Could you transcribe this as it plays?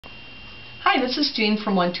Hi, this is Jean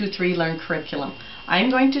from 123 Learn Curriculum. I'm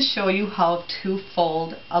going to show you how to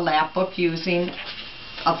fold a lap book using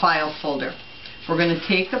a file folder. We're going to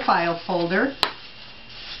take the file folder,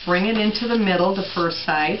 bring it into the middle, the first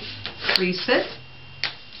side, crease it,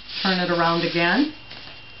 turn it around again.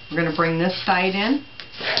 We're going to bring this side in,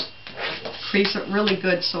 crease it really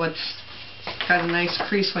good so it's got a nice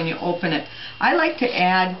crease when you open it. I like to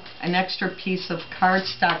add an extra piece of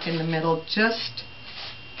cardstock in the middle just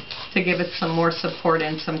to give it some more support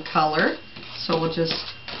and some color. So we'll just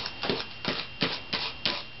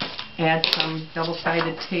add some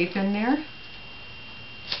double-sided tape in there.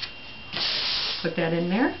 Put that in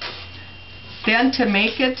there. Then to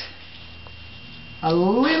make it a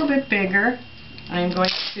little bit bigger, I'm going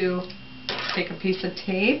to take a piece of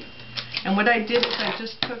tape. And what I did is I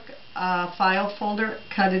just took a file folder,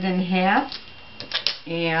 cut it in half,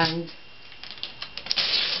 and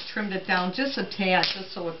trimmed it down just a tad,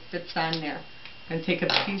 just so it fits on there. I'm going to take a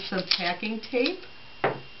piece of packing tape,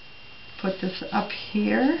 put this up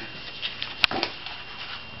here,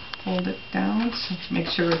 hold it down, so make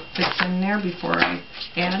sure it fits in there before I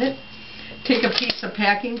add it. Take a piece of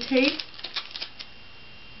packing tape,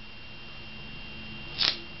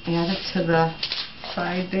 add it to the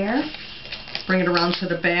side there, bring it around to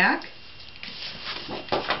the back,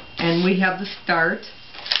 and we have the start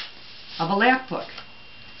of a lap book.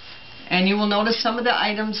 And you will notice some of the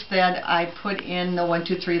items that I put in the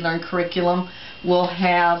 123 Learn Curriculum will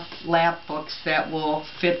have lap books that will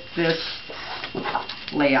fit this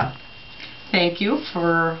layout. Thank you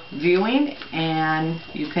for viewing, and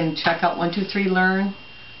you can check out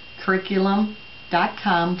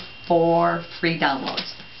 123learncurriculum.com for free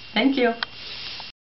downloads. Thank you.